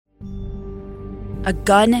a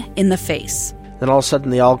gun in the face. Then all of a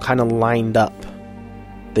sudden, they all kind of lined up.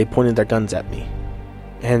 They pointed their guns at me.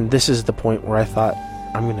 And this is the point where I thought,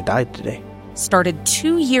 I'm going to die today. Started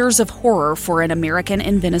 2 years of horror for an American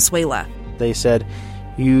in Venezuela. They said,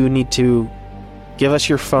 you need to give us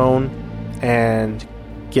your phone and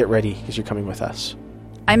get ready because you're coming with us.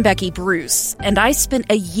 I'm Becky Bruce, and I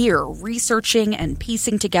spent a year researching and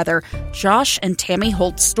piecing together Josh and Tammy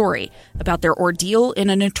Holt's story about their ordeal in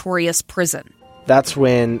a notorious prison. That's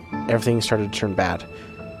when everything started to turn bad.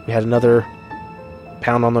 We had another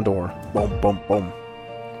pound on the door. Boom, boom, boom.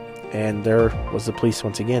 And there was the police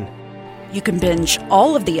once again. You can binge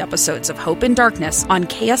all of the episodes of Hope in Darkness on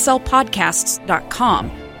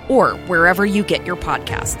KSLpodcasts.com or wherever you get your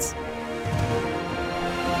podcasts.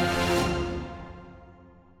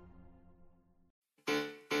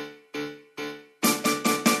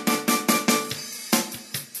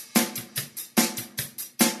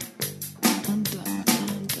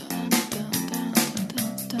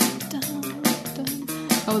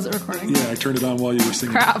 Oh, was it recording? Yeah, I turned it on while you were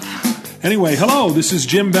singing. Crap. Anyway, hello, this is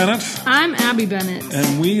Jim Bennett. I'm Abby Bennett.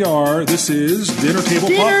 And this is Dinner Table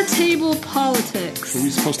Table Politics. Were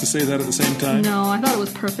we supposed to say that at the same time? No, I thought it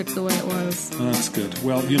was perfect the way it was. Oh, that's good.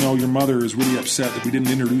 Well, your mother is really upset that we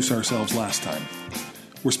didn't introduce ourselves last time.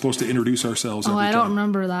 We're supposed to introduce ourselves every time. I don't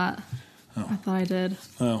remember that. Oh. I thought I did.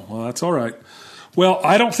 Oh, well, that's all right. Well,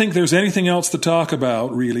 I don't think there's anything else to talk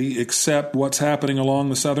about, really, except what's happening along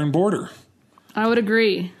the southern border. I would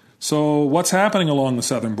agree. So what's happening along the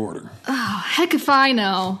southern border? Oh, heck if I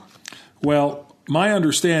know. Well, my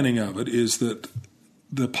understanding of it is that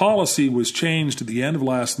the policy was changed at the end of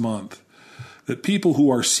last month that people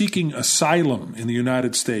who are seeking asylum in the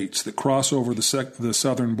United States that cross over the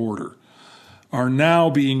southern border are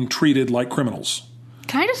now being treated like criminals.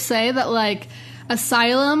 Can I just say that,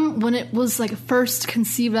 asylum, when it was, first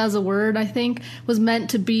conceived as a word, I think, was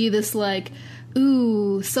meant to be this,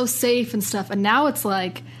 ooh, so safe and stuff. And now it's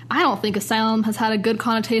I don't think asylum has had a good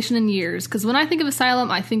connotation in years. Because when I think of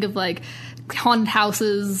asylum, I think of, haunted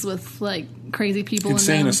houses with, crazy people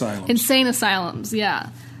Insane in them. asylums. Insane asylums, yeah.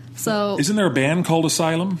 So isn't there a band called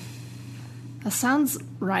Asylum? That sounds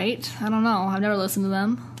right. I don't know. I've never listened to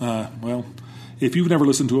them. Well, if you've never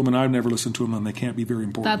listened to them and I've never listened to them, then they can't be very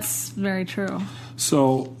important. That's very true.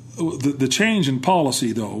 So the change in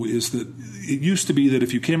policy, though, is that it used to be that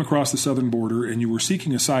if you came across the southern border and you were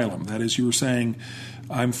seeking asylum, that is, you were saying,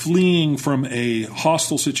 I'm fleeing from a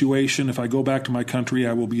hostile situation. If I go back to my country,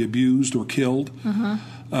 I will be abused or killed.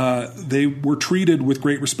 They were treated with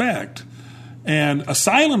great respect. And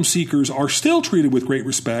asylum seekers are still treated with great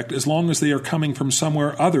respect as long as they are coming from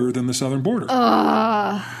somewhere other than the southern border.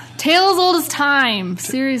 Tale as old as time.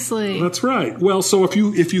 Seriously. That's right. Well, so if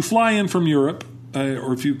you fly in from Europe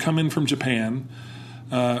or if you come in from Japan,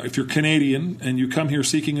 if you're Canadian and you come here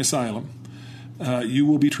seeking asylum, you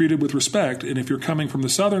will be treated with respect. And if you're coming from the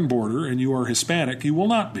southern border and you are Hispanic, you will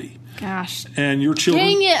not be. Gosh. And your children...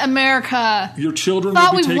 Dang it, America. Your children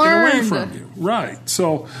will be taken away from you. Right.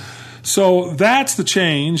 So that's the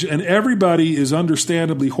change, and everybody is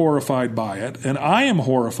understandably horrified by it, and I am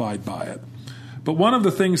horrified by it. But one of the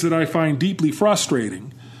things that I find deeply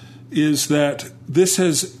frustrating is that this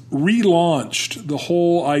has relaunched the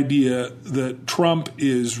whole idea that Trump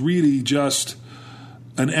is really just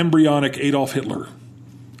an embryonic Adolf Hitler.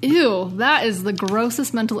 Ew, that is the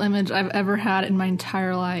grossest mental image I've ever had in my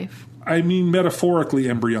entire life. I mean metaphorically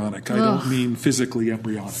embryonic. I don't mean physically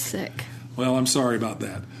embryonic. Sick. Well, I'm sorry about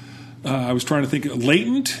that. I was trying to think.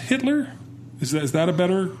 Latent Hitler? Is that a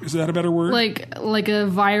better word? Like a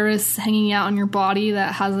virus hanging out on your body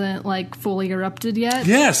that hasn't fully erupted yet?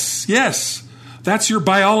 Yes. That's your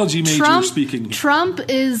biology major speaking. Trump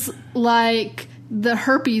is like the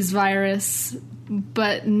herpes virus,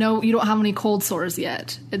 but no, you don't have any cold sores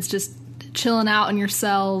yet. It's just chilling out in your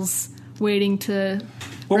cells, waiting to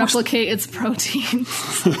replicate its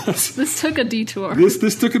proteins. This took a detour.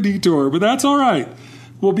 This took a detour, but that's all right.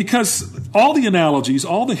 Well, because all the analogies,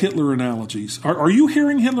 all the Hitler analogies, are you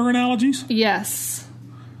hearing Hitler analogies? Yes.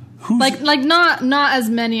 Not as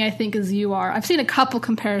many, I think, as you are. I've seen a couple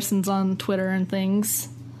comparisons on Twitter and things.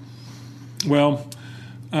 Well,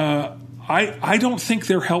 I don't think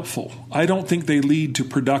they're helpful. I don't think they lead to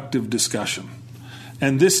productive discussion.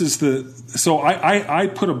 And this is so I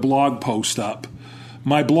put a blog post up.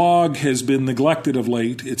 My blog has been neglected of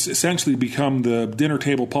late. It's essentially become the Dinner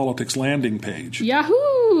Table Politics landing page.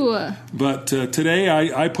 Yahoo! But today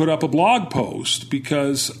I put up a blog post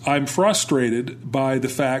because I'm frustrated by the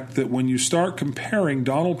fact that when you start comparing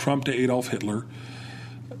Donald Trump to Adolf Hitler,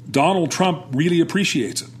 Donald Trump really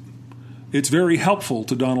appreciates it. It's very helpful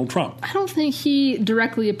to Donald Trump. I don't think he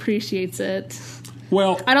directly appreciates it.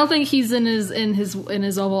 Well, I don't think he's in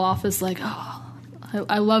his Oval Office like, oh,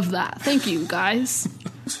 I love that. Thank you, guys.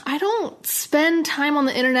 I don't spend time on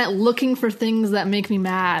the internet looking for things that make me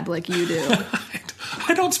mad like you do.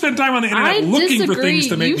 I don't spend time on the internet looking for things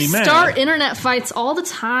to make me mad. You start internet fights all the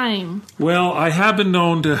time. Well, I have been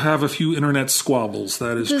known to have a few internet squabbles.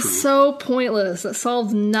 That is true. It's so pointless. It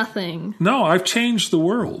solves nothing. No, I've changed the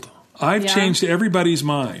world. I've changed everybody's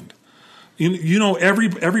mind. You know,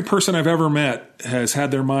 every person I've ever met has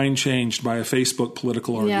had their mind changed by a Facebook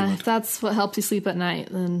political argument. Yeah, if that's what helps you sleep at night,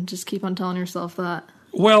 then just keep on telling yourself that.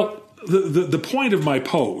 Well, the point of my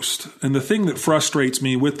post, and the thing that frustrates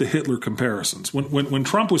me with the Hitler comparisons, when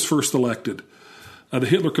Trump was first elected, the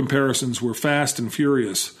Hitler comparisons were fast and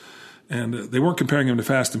furious. And they weren't comparing him to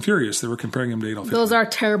Fast and Furious. They were comparing him to Adolf Hitler. Those are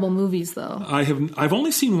terrible movies, though. I've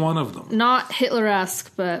only seen one of them. Not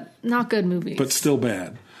Hitler-esque, but not good movies. But still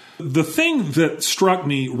bad. The thing that struck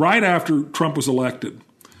me right after Trump was elected,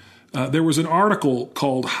 there was an article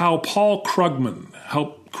called How Paul Krugman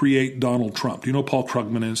Helped Create Donald Trump. Do you know who Paul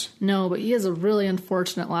Krugman is? No, but he has a really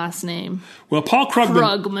unfortunate last name. Well, Paul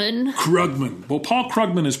Krugman. Krugman. Well, Paul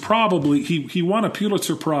Krugman is probably, he won a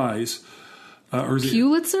Pulitzer Prize. Or is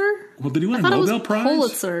Pulitzer? Well, did he win a Nobel Prize?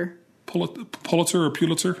 Pulitzer. Pulitzer or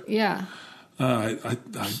Pulitzer? Yeah.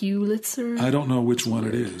 Pulitzer? I don't know which one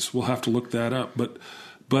it is. We'll have to look that up.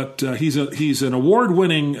 But he's an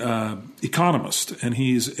award-winning economist, and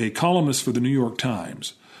he's a columnist for the New York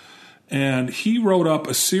Times. And he wrote up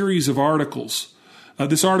a series of articles.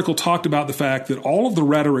 This article talked about the fact that all of the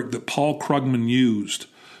rhetoric that Paul Krugman used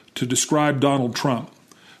to describe Donald Trump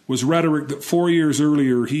was rhetoric that 4 years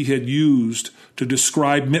earlier he had used to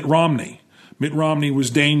describe Mitt Romney. Mitt Romney was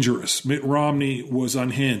dangerous. Mitt Romney was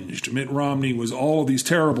unhinged. Mitt Romney was all of these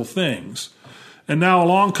terrible things. And now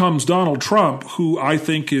along comes Donald Trump, who I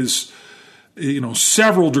think is,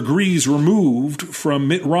 several degrees removed from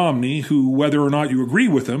Mitt Romney, who, whether or not you agree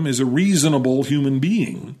with him, is a reasonable human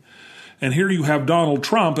being. And here you have Donald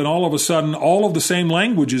Trump, and all of a sudden all of the same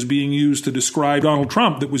language is being used to describe Donald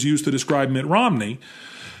Trump that was used to describe Mitt Romney.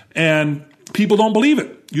 And people don't believe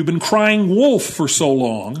it. You've been crying wolf for so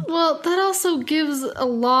long. Well, that also gives a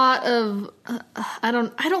lot of I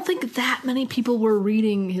don't think that many people were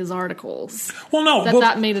reading his articles. Well, no,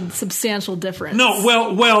 that made a substantial difference. No,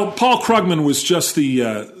 well, Paul Krugman was just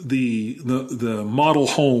the model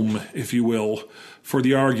home, if you will, for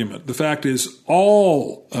the argument. The fact is,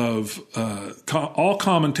 all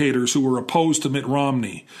commentators who were opposed to Mitt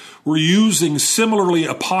Romney were using similarly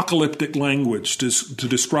apocalyptic language to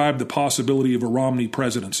describe the possibility of a Romney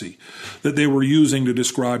presidency that they were using to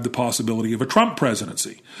describe the possibility of a Trump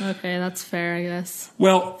presidency. Okay, that's fair, I guess.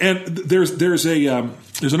 Well, and there's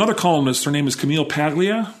another columnist. Her name is Camille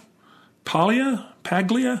Paglia. Paglia?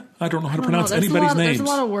 I don't know how to pronounce anybody's names. There's a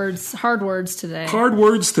lot of words, hard words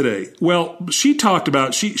today. Well, she talked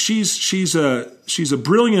about she's a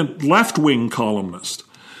brilliant left-wing columnist,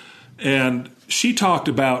 and she talked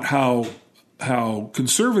about how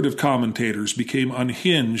conservative commentators became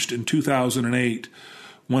unhinged in 2008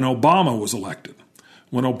 when Obama was elected.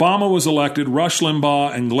 When Obama was elected, Rush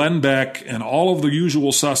Limbaugh and Glenn Beck and all of the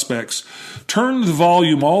usual suspects turned the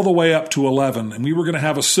volume all the way up to 11, and we were going to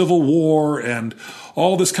have a civil war and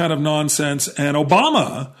all this kind of nonsense. And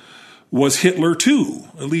Obama was Hitler too.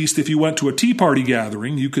 At least if you went to a Tea Party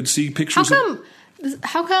gathering, you could see pictures.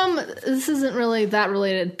 How come this isn't really that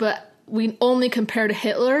related, but we only compare to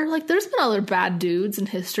Hitler? Like, there's been other bad dudes in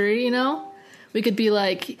history, you know? We could be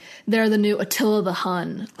like, they're the new Attila the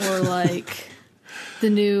Hun, or like...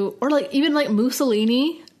 even like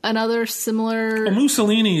Mussolini, another similar... Well,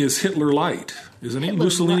 Mussolini is Hitler light, isn't he?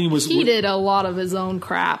 He did a lot of his own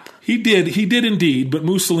crap. He did indeed, but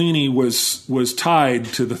Mussolini was tied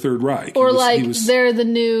to the Third Reich. Or they're the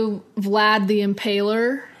new Vlad the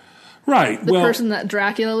Impaler. Right. The person that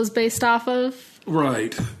Dracula was based off of.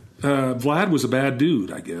 Right. Vlad was a bad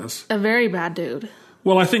dude, I guess. A very bad dude.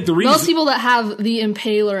 Well, I think the reason... Most people that have the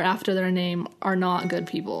Impaler after their name are not good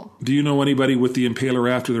people. Do you know anybody with the Impaler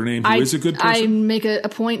after their name who is a good person? I make a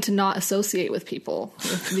point to not associate with people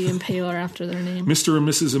with the Impaler after their name. Mr. and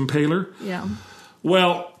Mrs. Impaler? Yeah.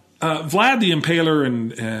 Well, Vlad the Impaler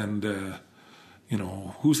and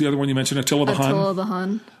who's the other one you mentioned? Attila the Hun? Attila the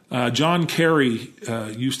Hun. John Kerry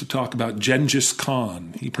used to talk about Genghis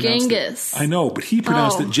Khan. He pronounced Genghis. I know, but he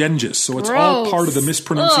pronounced it Gengis, so it's all part of the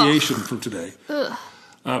mispronunciation for today. Ugh.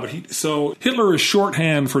 So Hitler is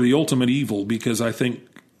shorthand for the ultimate evil because I think,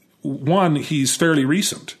 one, he's fairly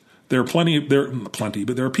recent. There are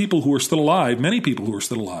but there are people who are still alive, many people who are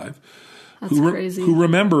still alive, crazy. Who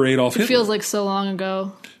remember Adolf Hitler. It feels like so long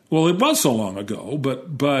ago. Well, it was so long ago,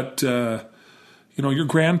 but Your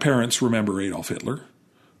grandparents remember Adolf Hitler.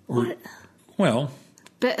 What? Well,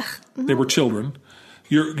 But, they were children.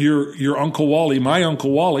 Your Uncle Wally, my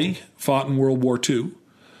Uncle Wally, fought in World War II.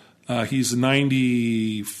 He's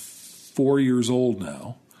 94 years old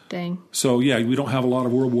now. dang. So, yeah, we don't have a lot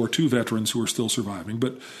of World War II veterans who are still surviving.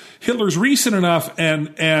 But Hitler's recent enough,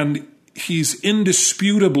 and he's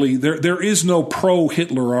indisputably, there is no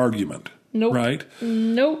pro-Hitler argument. Nope. Right?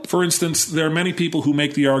 Nope. For instance, there are many people who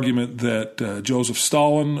make the argument that Joseph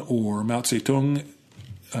Stalin or Mao Zedong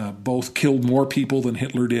both killed more people than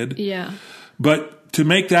Hitler did. Yeah. But to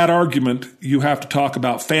make that argument, you have to talk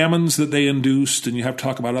about famines that they induced, and you have to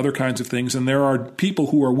talk about other kinds of things. And there are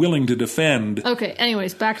people who are willing to defend. Okay,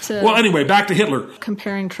 anyways, back to Hitler.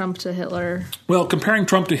 comparing Trump to Hitler. Well, comparing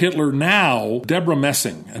Trump to Hitler now, Deborah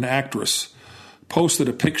Messing, an actress, posted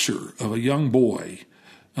a picture of a young boy,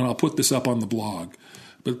 and I'll put this up on the blog,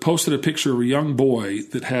 but posted a picture of a young boy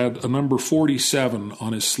that had a number 47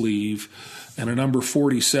 on his sleeve and a number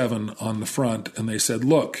 47 on the front, and they said,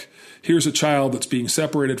 look, here's a child that's being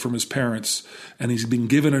separated from his parents, and he's been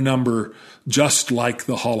given a number just like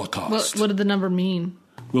the Holocaust. What did the number mean?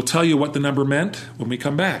 We'll tell you what the number meant when we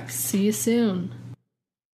come back. See you soon.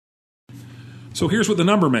 So here's what the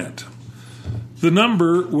number meant. The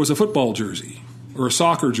number was a football jersey, or a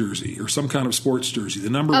soccer jersey, or some kind of sports jersey. The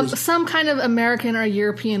number was Some kind of American or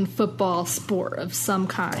European football sport of some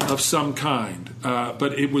kind.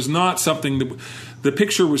 But it was not something that... The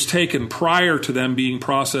picture was taken prior to them being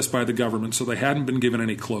processed by the government, so they hadn't been given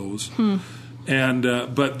any clothes.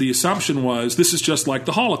 But the assumption was, this is just like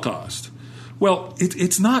the Holocaust. Well,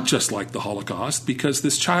 it's not just like the Holocaust, because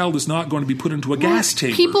this child is not going to be put into a gas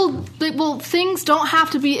chamber. Things don't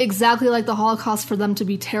have to be exactly like the Holocaust for them to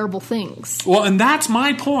be terrible things. Well, and that's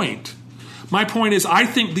my point. My point is, I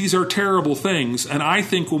think these are terrible things, and I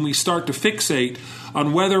think when we start to fixate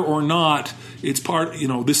on whether or not it's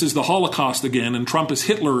this is the Holocaust again and Trump is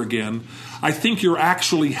Hitler again, I think you're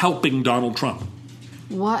actually helping Donald Trump.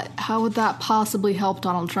 What? How would that possibly help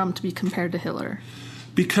Donald Trump to be compared to Hitler?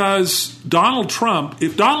 Because if Donald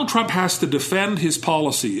Trump has to defend his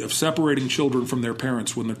policy of separating children from their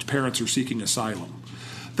parents when their parents are seeking asylum,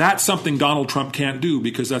 that's something Donald Trump can't do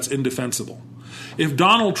because that's indefensible. If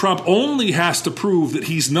Donald Trump only has to prove that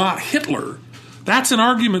he's not Hitler, that's an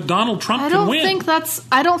argument Donald Trump can win.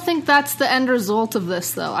 I don't think that's the end result of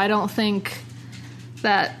this, though. I don't think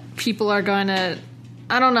that people are going to...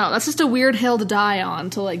 I don't know. That's just a weird hill to die on,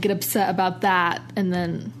 to get upset about that, and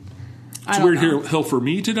then... It's a weird hill for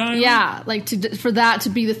me to die on? Yeah, for that to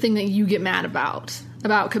be the thing that you get mad about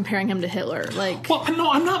comparing him to Hitler. Well,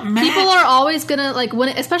 no, I'm not mad. People are always gonna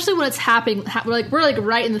especially when it's happening. We're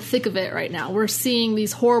right in the thick of it right now. We're seeing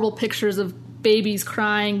these horrible pictures of babies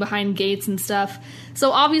crying behind gates and stuff.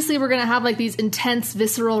 So obviously we're gonna have these intense,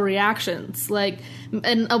 visceral reactions.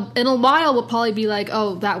 In a while we'll probably be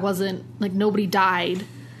oh, that wasn't nobody died.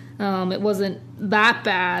 It wasn't that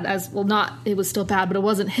bad it was still bad, but it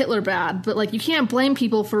wasn't Hitler bad. But you can't blame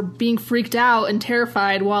people for being freaked out and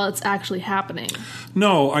terrified while it's actually happening.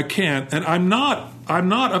 No, I can't. And I'm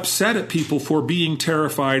not upset at people for being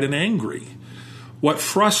terrified and angry. What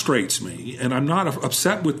frustrates me, and I'm not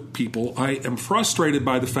upset with people, I am frustrated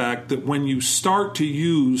by the fact that when you start to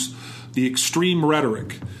use the extreme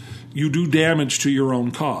rhetoric, you do damage to your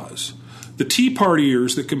own cause. The Tea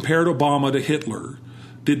Partiers that compared Obama to Hitler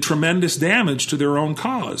did tremendous damage to their own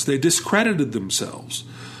cause. They discredited themselves.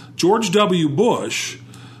 George W. Bush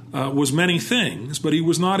was many things, but he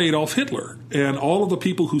was not Adolf Hitler. And all of the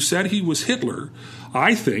people who said he was Hitler,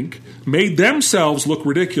 I think, made themselves look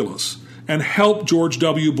ridiculous and helped George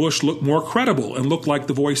W. Bush look more credible and look like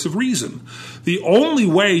the voice of reason. The only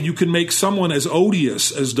way you can make someone as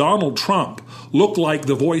odious as Donald Trump look like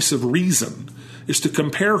the voice of reason is to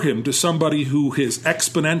compare him to somebody who is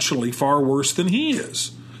exponentially far worse than he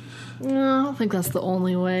is. No, I don't think that's the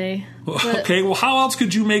only way. Okay, well, how else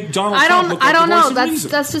could you make Donald Trump look like I don't the voice know. of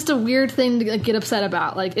reason? That's just a weird thing to get upset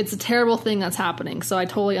about. It's a terrible thing that's happening, so I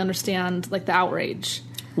totally understand the outrage.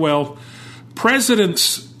 Well,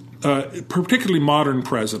 presidents, particularly modern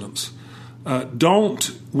presidents,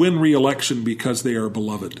 don't win re-election because they are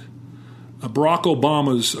beloved. Barack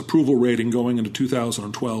Obama's approval rating going into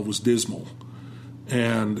 2012 was dismal.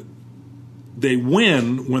 And they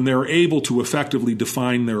win when they're able to effectively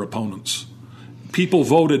define their opponents. People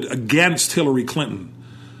voted against Hillary Clinton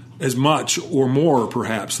as much or more,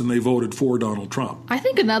 perhaps, than they voted for Donald Trump. I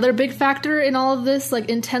think another big factor in all of this,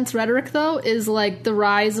 intense rhetoric, though, is, the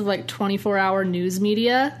rise of, 24-hour news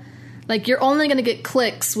media. You're only going to get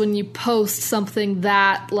clicks when you post something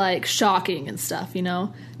that, shocking and stuff,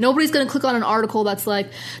 Nobody's going to click on an article that's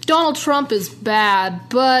Donald Trump is bad,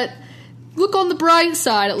 but... look on the bright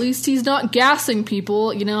side. At least he's not gassing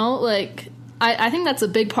people, you know? Like, I think that's a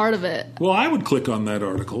big part of it. Well, I would click on that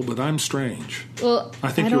article, but I'm strange. Well,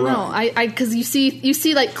 I think I don't you're know. right. Because you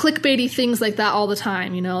see like clickbaity things like that all the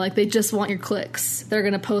time, you know? Like, they just want your clicks. They're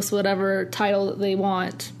going to post whatever title that they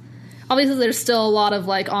want. Obviously, there's still a lot of,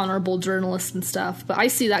 like, honorable journalists and stuff, but I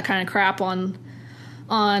see that kind of crap on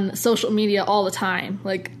social media all the time.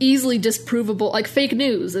 Like, easily disprovable. Like, fake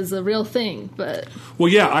news is a real thing, but...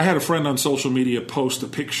 Well, yeah, I had a friend on social media post a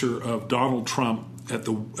picture of Donald Trump at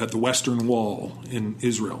the Western Wall in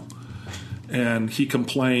Israel. And he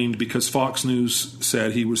complained because Fox News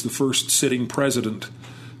said he was the first sitting president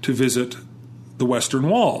to visit the Western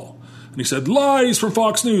Wall. And he said, lies from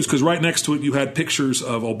Fox News, because right next to it you had pictures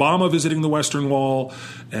of Obama visiting the Western Wall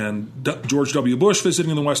and George W. Bush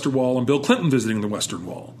visiting the Western Wall and Bill Clinton visiting the Western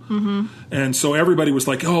Wall. Mm-hmm. And so everybody was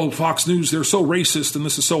like, oh, Fox News, they're so racist and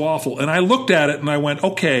this is so awful. And I looked at it and I went,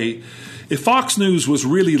 okay, if Fox News was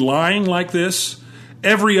really lying like this,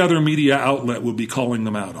 every other media outlet would be calling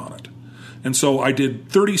them out on it. And so I did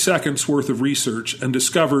 30 seconds worth of research and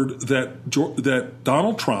discovered that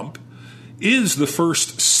Donald Trump is the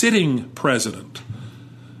first sitting president.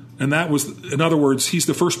 And that was, in other words, he's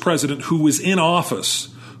the first president who was in office,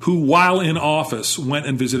 who, while in office, went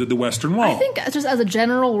and visited the Western Wall. I think just as a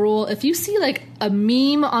general rule, if you see like a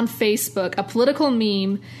meme on Facebook, a political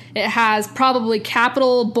meme, it has probably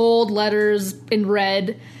capital bold letters in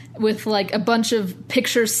red with like a bunch of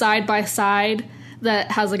pictures side by side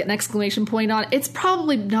that has like an exclamation point on it. It's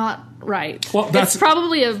probably not right. Well, it's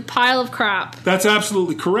probably a pile of crap. That's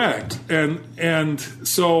absolutely correct. And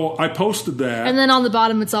so I posted that. And then on the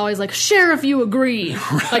bottom it's always like, share if you agree.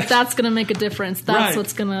 Right. Like that's going to make a difference. That's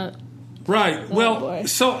what's going to... Right. Oh, well, boy.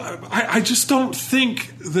 So I just don't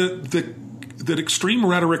think that extreme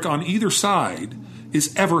rhetoric on either side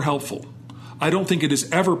is ever helpful. I don't think it is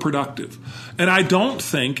ever productive. And I don't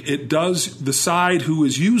think it does the side who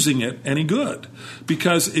is using it any good.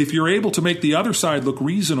 Because if you're able to make the other side look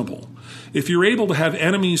reasonable, if you're able to have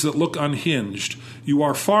enemies that look unhinged, you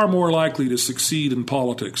are far more likely to succeed in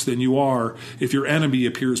politics than you are if your enemy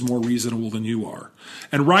appears more reasonable than you are.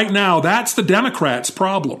 And right now, that's the Democrats'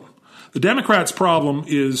 problem. The Democrats' problem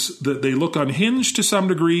is that they look unhinged to some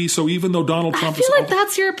degree, so even though Donald Trump is... I feel like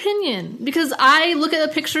that's your opinion, because I look at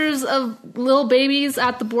the pictures of little babies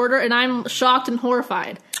at the border and I'm shocked and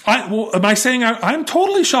horrified. Am I saying I'm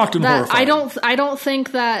totally shocked and horrified? I don't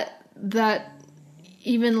think that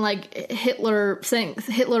even like Hitler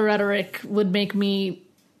rhetoric would make me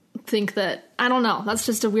think that... I don't know. That's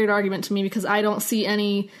just a weird argument to me, because I don't see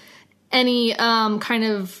any kind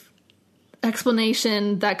of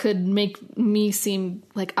explanation that could make me seem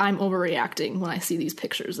like I'm overreacting when I see these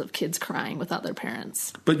pictures of kids crying without their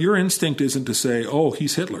parents. But your instinct isn't to say, oh,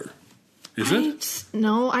 he's Hitler. Is it?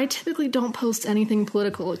 No, I typically don't post anything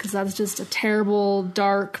political because that's just a terrible,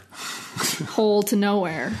 dark hole to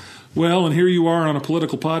nowhere. Well, and here you are on a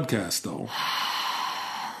political podcast, though.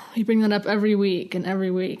 You bring that up every week, and every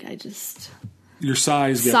week I just... Your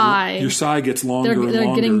sigh gets longer and longer.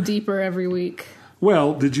 They're getting deeper every week.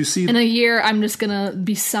 Well, did you see... In a year, I'm just going to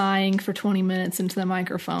be sighing for 20 minutes into the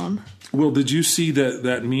microphone. Well, did you see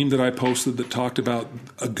that meme that I posted that talked about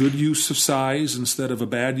a good use of sighs instead of a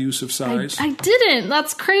bad use of sighs? I didn't.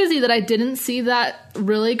 That's crazy that I didn't see that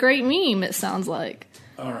really great meme, it sounds like.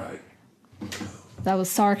 All right. That was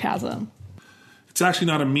sarcasm. It's actually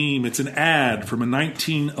not a meme. It's an ad from a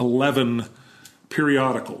 1911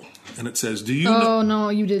 periodical. And it says, do you know... Oh, no,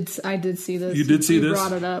 you did. I did see this. You did see this? You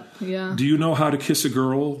brought it up, yeah. Do you know how to kiss a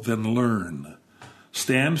girl? Then learn.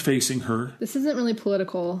 Stand facing her. This isn't really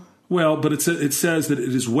political. Well, but it says that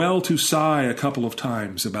it is well to sigh a couple of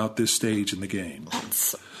times about this stage in the game.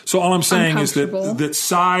 So all I'm saying is that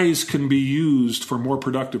sighs can be used for more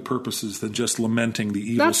productive purposes than just lamenting the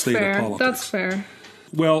evil state of politics. That's fair.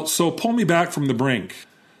 Well, so pull me back from the brink.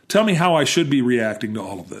 Tell me how I should be reacting to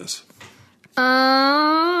all of this.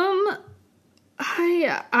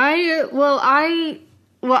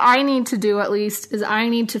 What I need to do at least is I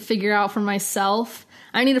need to figure out for myself.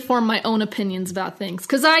 I need to form my own opinions about things.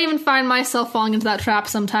 Because I even find myself falling into that trap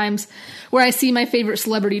sometimes where I see my favorite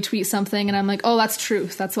celebrity tweet something and I'm like, oh, that's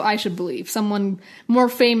truth. That's what I should believe. Someone more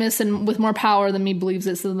famous and with more power than me believes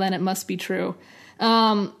it, so then it must be true.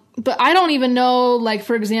 But I don't even know, like,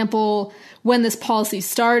 for example, when this policy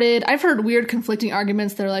started. I've heard weird conflicting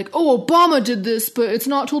arguments. They're like, oh, Obama did this, but it's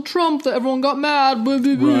not till Trump that everyone got mad.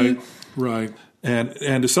 Right. And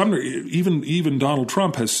to some degree, even Donald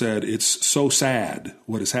Trump has said it's so sad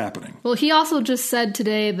what is happening. Well, he also just said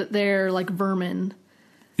today that they're like vermin.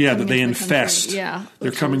 Yeah, that they infest. Yeah.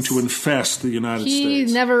 They're coming to infest the United States.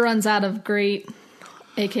 He never runs out of great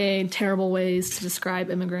AKA terrible ways to describe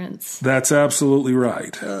immigrants. That's absolutely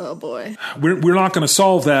right. Oh, boy. We're not going to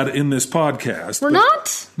solve that in this podcast. We're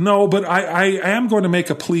not? No, but I am going to make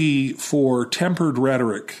a plea for tempered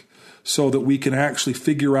rhetoric so that we can actually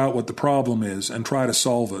figure out what the problem is and try to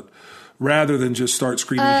solve it, rather than just start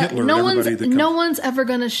screaming Hitler at everybody that comes. No one's ever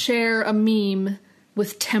going to share a meme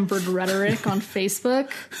with tempered rhetoric on Facebook.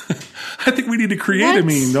 I think we need to create a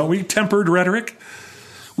meme, don't we? Tempered rhetoric.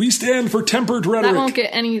 We stand for tempered rhetoric. That won't get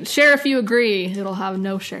any share if you agree. It'll have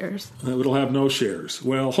no shares. It'll have no shares.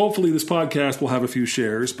 Well, hopefully this podcast will have a few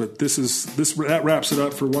shares, but that wraps it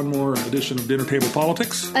up for one more edition of Dinner Table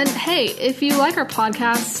Politics. And hey, if you like our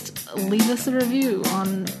podcast, leave us a review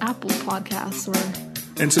on Apple Podcasts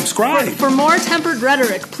and subscribe. For more tempered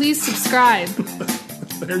rhetoric, please subscribe.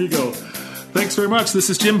 There you go. Thanks very much. This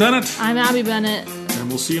is Jim Bennett. I'm Abby Bennett. And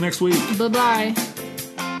we'll see you next week. Bye-bye.